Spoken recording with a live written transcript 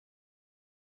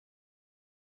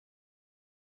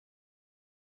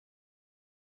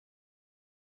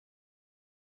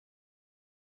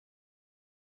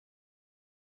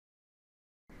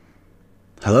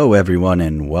Hello everyone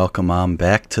and welcome on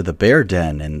back to the Bear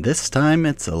Den, and this time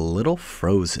it's a little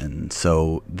frozen.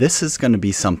 So this is going to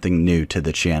be something new to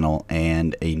the channel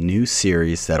and a new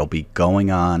series that'll be going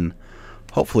on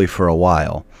hopefully for a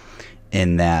while,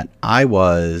 in that I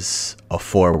was a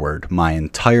forward my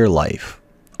entire life,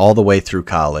 all the way through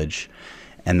college,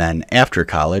 and then after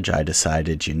college I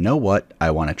decided, you know what, I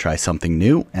want to try something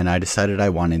new, and I decided I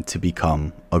wanted to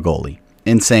become a goalie.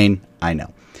 Insane, I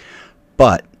know.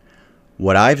 But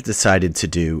what I've decided to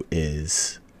do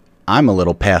is I'm a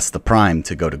little past the prime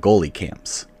to go to goalie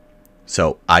camps.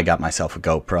 So I got myself a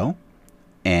GoPro,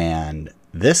 and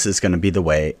this is going to be the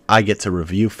way I get to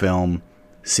review film,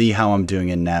 see how I'm doing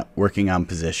in net, working on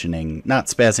positioning, not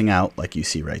spazzing out like you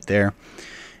see right there,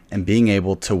 and being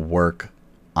able to work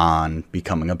on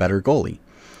becoming a better goalie.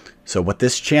 So what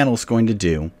this channel is going to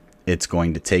do, it's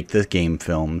going to take the game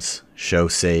films, show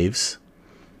saves,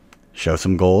 show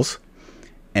some goals,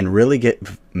 and really get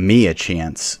me a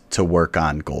chance to work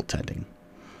on goaltending.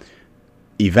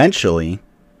 Eventually,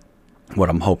 what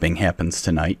I'm hoping happens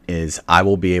tonight is I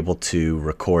will be able to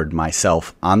record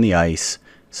myself on the ice,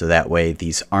 so that way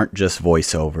these aren't just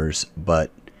voiceovers,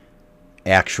 but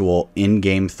actual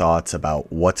in-game thoughts about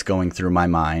what's going through my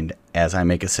mind as I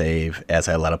make a save, as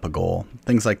I let up a goal,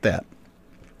 things like that.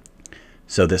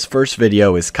 So this first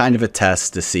video is kind of a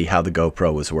test to see how the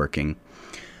GoPro is working.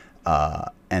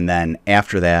 And then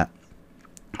after that,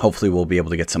 hopefully we'll be able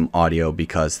to get some audio,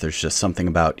 because there's just something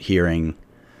about hearing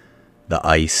the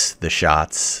ice, the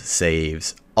shots,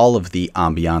 saves, all of the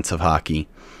ambiance of hockey,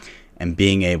 and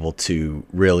being able to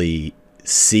really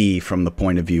see from the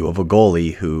point of view of a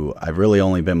goalie who I've really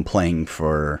only been playing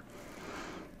for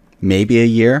maybe a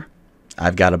year.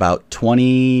 I've got about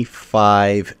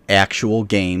 25 actual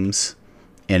games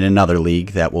in another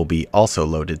league that will be also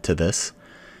loaded to this.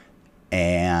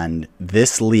 And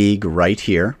this league right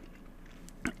here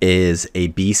is a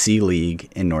BC league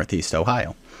in Northeast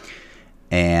Ohio.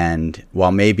 And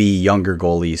while maybe younger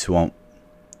goalies won't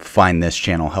find this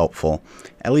channel helpful,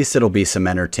 at least it'll be some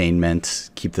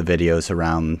entertainment. Keep the videos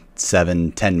around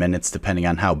 7-10 minutes depending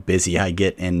on how busy I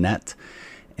get in net.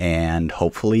 And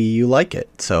hopefully you like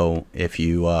it. So if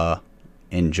you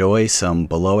enjoy some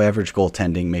below average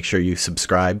goaltending, make sure you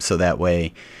subscribe, so that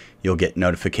way you'll get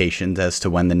notifications as to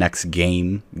when the next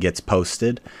game gets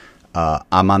posted.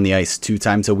 I'm on the ice 2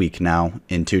 times a week now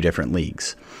in 2 different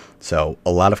leagues. So a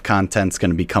lot of content's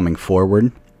going to be coming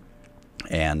forward.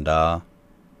 And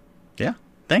yeah,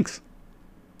 thanks.